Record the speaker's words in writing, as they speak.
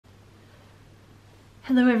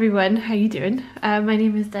Hello everyone, how you doing? My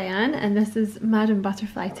name is Diane and this is Madam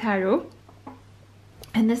Butterfly Tarot,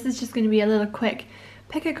 and this is just going to be a little quick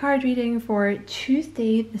pick a card reading for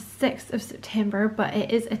Tuesday the 6th of September, but it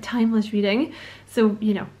is a timeless reading, so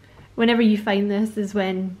whenever you find this is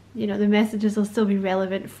when the messages will still be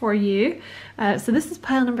relevant for you. So this is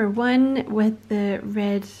pile number 1 with the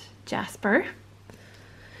red jasper.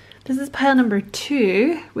 This is pile number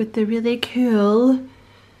 2 with the really cool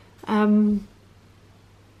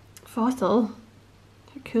fossil.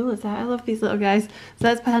 How cool is that? I love these little guys. So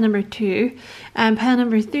that's pile number 2. And pile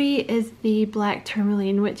number 3 is the black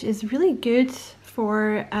tourmaline, which is really good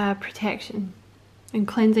for protection and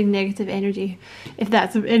cleansing negative energy, if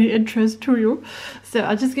that's of any interest to you. So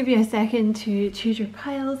I'll just give you a second to choose your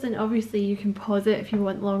piles, and obviously you can pause it if you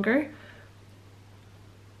want longer.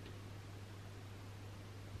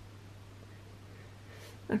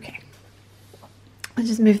 Okay, I'll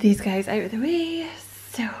just move these guys out of the way.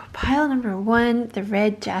 So pile number 1, the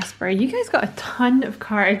red jasper. You guys got a ton of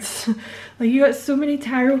cards. Like, you got so many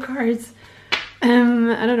tarot cards. I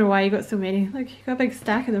don't know why you got so many. Like, you got a big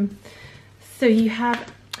stack of them. So you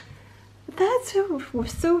have, that's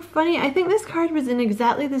so funny. I think this card was in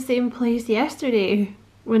exactly the same place yesterday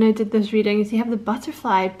when I did this reading. So you have the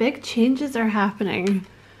butterfly. Big changes are happening.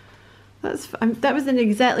 That was in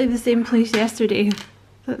exactly the same place yesterday.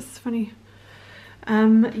 That's funny.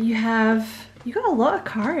 You got a lot of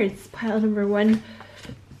cards, pile number 1.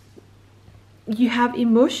 You have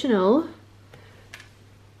emotional.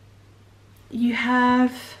 You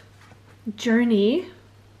have journey.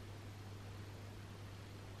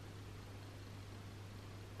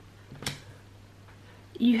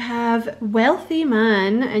 You have wealthy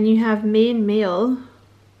man, and you have main male.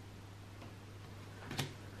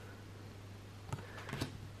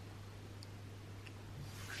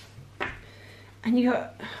 And you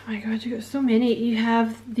got, oh my god, you got so many. You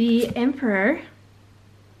have the emperor.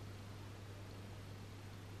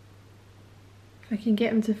 If I can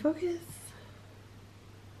get him to focus.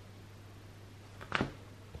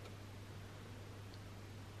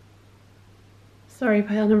 Sorry,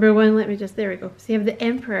 pile number 1, let me just, there we go. So you have the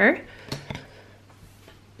emperor.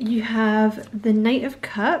 You have the Knight of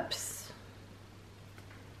Cups.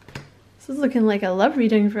 This is looking like a love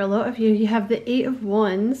reading for a lot of you. You have the 8 of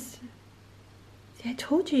Wands. See, I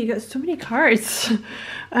told you, you got so many cards.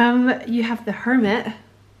 You have the Hermit.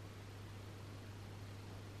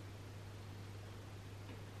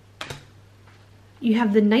 You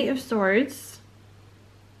have the Knight of Swords.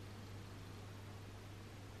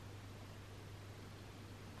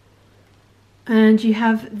 And you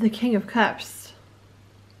have the King of Cups.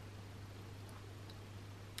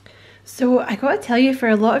 So I gotta tell you, for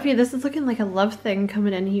a lot of you, this is looking like a love thing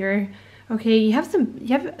coming in here. Okay, you have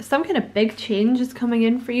some kind of big changes coming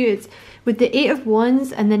in for you. It's with the 8 of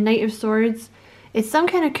Wands and the Knight of Swords. It's some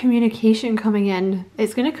kind of communication coming in.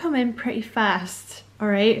 It's going to come in pretty fast, all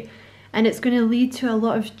right? And it's going to lead to a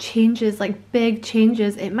lot of changes, like big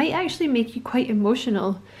changes. It might actually make you quite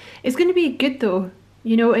emotional. It's going to be good though.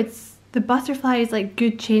 It's the butterfly is like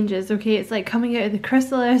good changes, okay? It's like coming out of the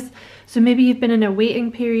chrysalis. So maybe you've been in a waiting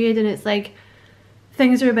period and it's like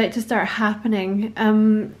things are about to start happening.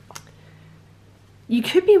 You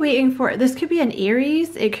could be waiting for, this could be an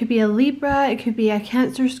Aries, it could be a Libra, it could be a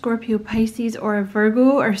Cancer, Scorpio, Pisces, or a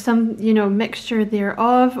Virgo, or some, mixture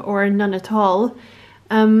thereof, or none at all.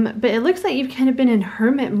 But it looks like you've kind of been in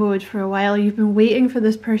hermit mode for a while. You've been waiting for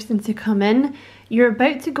this person to come in. You're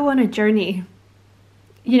about to go on a journey.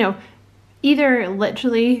 Either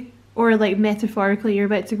literally or like metaphorically, you're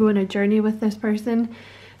about to go on a journey with this person.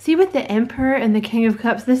 See, with the Emperor and the King of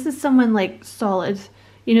Cups, this is someone like solid.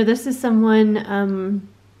 This is someone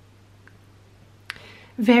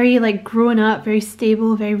very like grown up, very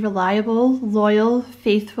stable, very reliable, loyal,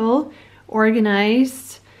 faithful,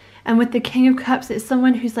 organized. And with the King of Cups, it's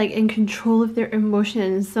someone who's like in control of their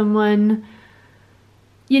emotions, someone,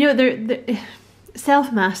 they're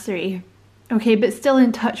self-mastery, okay, but still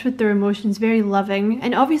in touch with their emotions, very loving.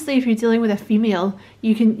 And obviously if you're dealing with a female,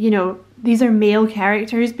 you can, these are male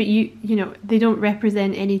characters, but they don't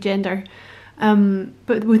represent any gender.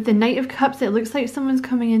 But with the Knight of Cups, it looks like someone's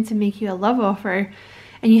coming in to make you a love offer.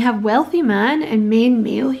 And you have wealthy man and main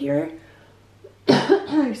male here.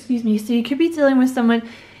 Excuse me. So you could be dealing with someone,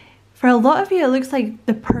 for a lot of you, it looks like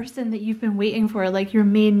the person that you've been waiting for, like your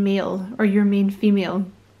main male or your main female.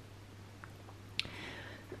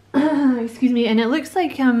 Excuse me. And it looks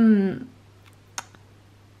like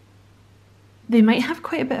they might have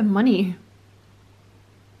quite a bit of money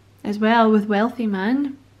as well with wealthy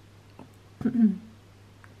man.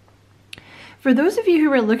 For those of you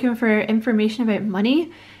who are looking for information about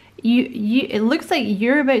money, it looks like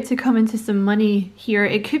you're about to come into some money here.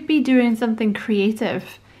 It could be doing something creative.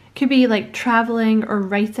 It could be like traveling or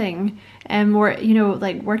writing, or, you know,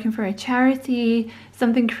 like working for a charity,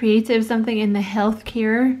 something creative, something in the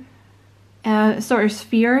healthcare sort of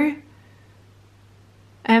sphere.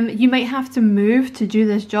 You might have to move to do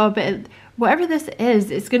this job, but whatever this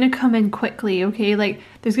is, it's going to come in quickly, okay? Like,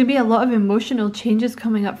 there's going to be a lot of emotional changes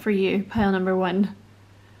coming up for you, pile number 1.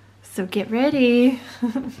 So get ready.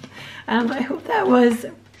 I hope that was,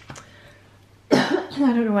 I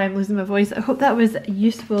don't know why I'm losing my voice. I hope that was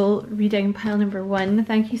useful reading pile number 1.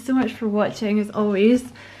 Thank you so much for watching, as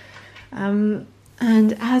always. And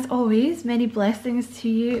as always, many blessings to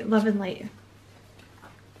you, love and light.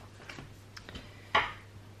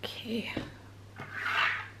 Okay,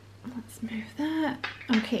 let's move that.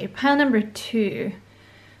 Okay, pile number 2,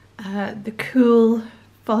 the cool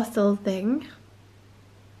fossil thing.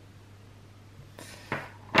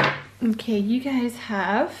 Okay, you guys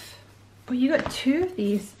have, oh, you got 2 of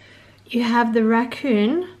these. You have the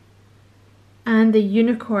raccoon and the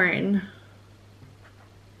unicorn.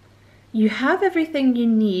 You have everything you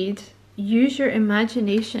need. Use your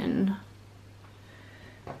imagination.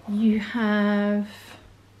 You have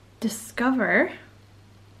discover.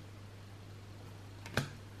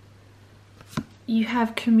 You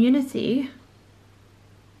have community.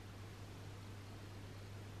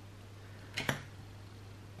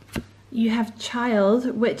 You have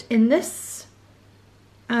child, which in this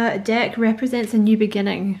deck represents a new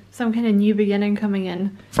beginning, some kind of new beginning coming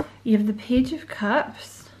in. You have the Page of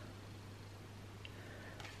Cups,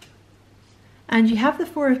 and you have the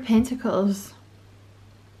 4 of Pentacles.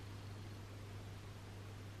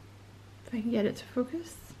 If I can get it to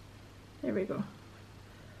focus. There we go.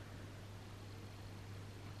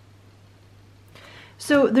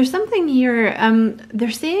 So there's something here, they're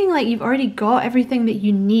saying like you've already got everything that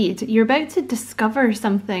you need. You're about to discover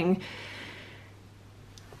something.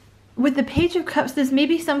 With the Page of Cups, there's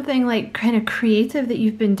maybe something like kind of creative that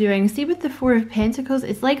you've been doing. See, with the 4 of Pentacles,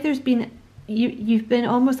 it's like there's been, you've been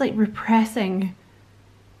almost like repressing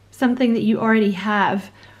something that you already have.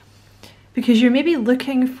 Because you're maybe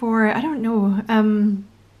looking for, I don't know,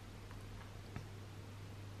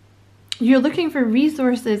 you're looking for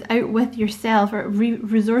resources out with yourself, or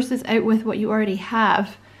resources out with what you already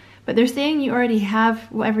have. But they're saying you already have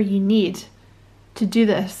whatever you need to do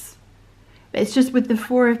this. But it's just with the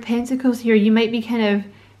 4 of Pentacles here, you might be kind of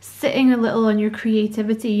sitting a little on your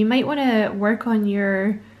creativity. You might want to work on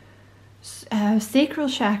your sacral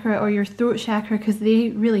chakra or your throat chakra, because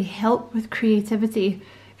they really help with creativity.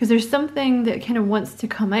 Because there's something that kind of wants to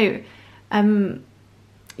come out.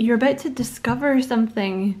 You're about to discover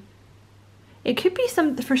something. It could be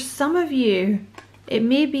for some of you, it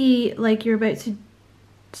may be like you're about to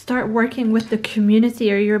start working with the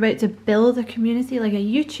community, or you're about to build a community, like a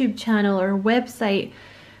YouTube channel or a website.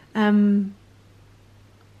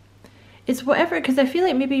 It's whatever, because I feel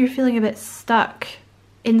like maybe you're feeling a bit stuck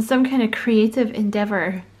in some kind of creative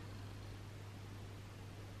endeavor.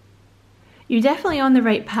 You're definitely on the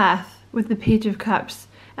right path with the Page of Cups,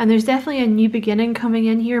 and there's definitely a new beginning coming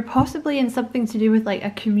in here, possibly in something to do with like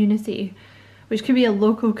a community, which could be a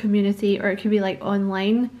local community, or it could be like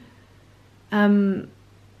online.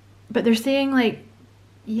 But they're saying like,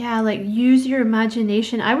 yeah, like use your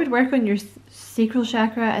imagination. I would work on your sacral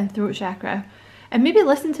chakra and throat chakra, and maybe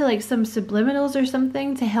listen to like some subliminals or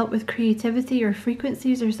something to help with creativity or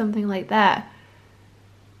frequencies or something like that.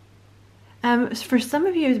 For some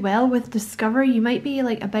of you as well, with discover, you might be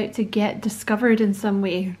like about to get discovered in some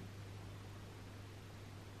way.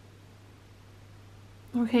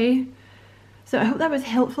 Okay, so I hope that was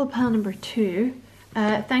helpful, pile number 2.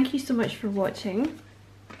 Thank you so much for watching.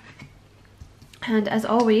 And as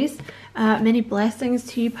always, many blessings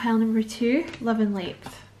to you, pile number 2. Love and light.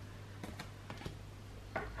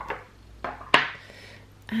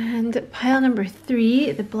 And pile number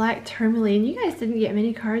 3, the Black Tourmaline. You guys didn't get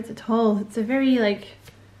many cards at all. It's a very, like,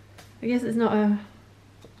 I guess it's not a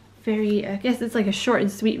very, I guess it's like a short and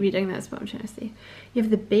sweet reading. That's what I'm trying to say. You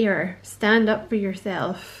have the Bear. Stand up for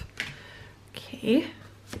yourself. Okay.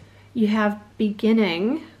 You have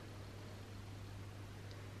Beginning.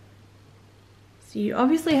 So you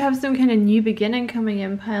obviously have some kind of new beginning coming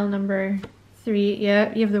in, pile number 3.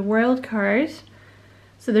 Yeah, you have the World card.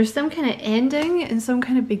 So there's some kind of ending and some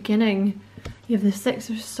kind of beginning. You have the 6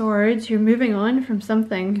 of Swords. You're moving on from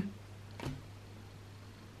something.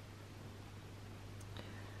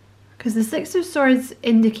 Because the 6 of Swords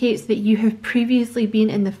indicates that you have previously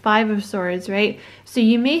been in the 5 of Swords, right? So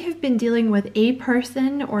you may have been dealing with a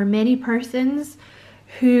person or many persons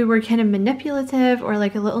who were kind of manipulative or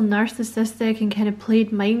like a little narcissistic and kind of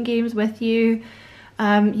played mind games with you,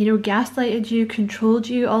 you know, gaslighted you, controlled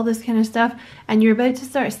you, all this kind of stuff, and you're about to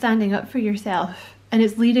start standing up for yourself, and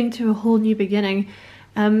it's leading to a whole new beginning.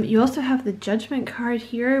 You also have the Judgment card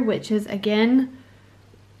here, which is again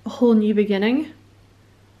a whole new beginning,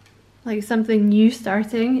 like something new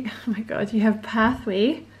starting. Oh my god, you have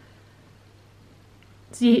pathway.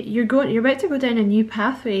 So you're about to go down a new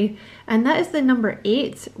pathway, and that is the number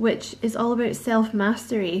 8, which is all about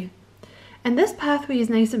self-mastery. And this pathway is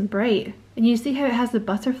nice and bright, and you see how it has the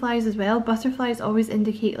butterflies as well. Butterflies always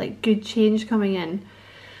indicate like good change coming in,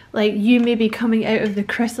 like you may be coming out of the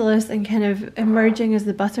chrysalis and kind of emerging as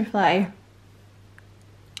the butterfly.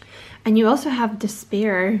 And you also have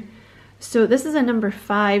despair. So this is a number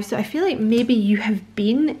 5. So I feel like maybe you have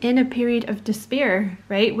been in a period of despair,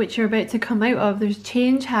 right? Which you're about to come out of. There's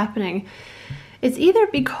change happening. It's either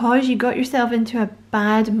because you got yourself into a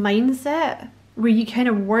bad mindset where you kind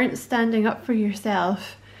of weren't standing up for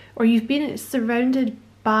yourself, or you've been surrounded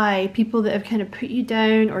by people that have kind of put you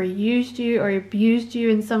down or used you or abused you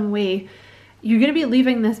in some way. You're going to be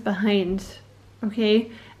leaving this behind,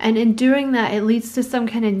 okay? And in doing that, it leads to some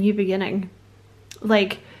kind of new beginning.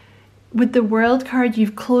 Like, with the World card,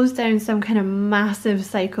 you've closed down some kind of massive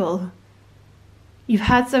cycle. You've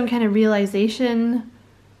had some kind of realization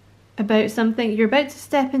about something. You're about to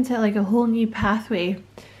step into like a whole new pathway.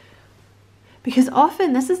 Because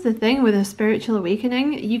often, this is the thing with a spiritual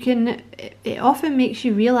awakening, it often makes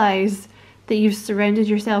you realize that you've surrounded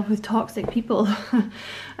yourself with toxic people.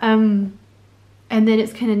 And then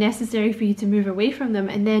it's kind of necessary for you to move away from them,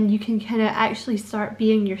 and then you can kind of actually start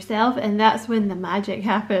being yourself, and that's when the magic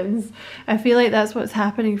happens. I feel like that's what's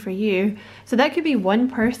happening for you. So that could be one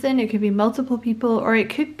person, it could be multiple people, or it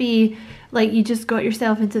could be like you just got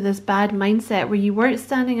yourself into this bad mindset where you weren't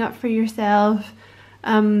standing up for yourself,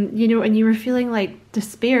 you know, and you were feeling like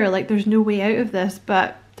despair, like there's no way out of this,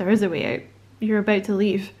 but there is a way out. You're about to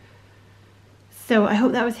leave. So I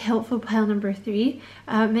hope that was helpful, pile number 3.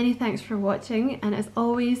 Many thanks for watching, and as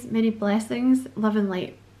always, many blessings, love and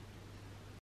light.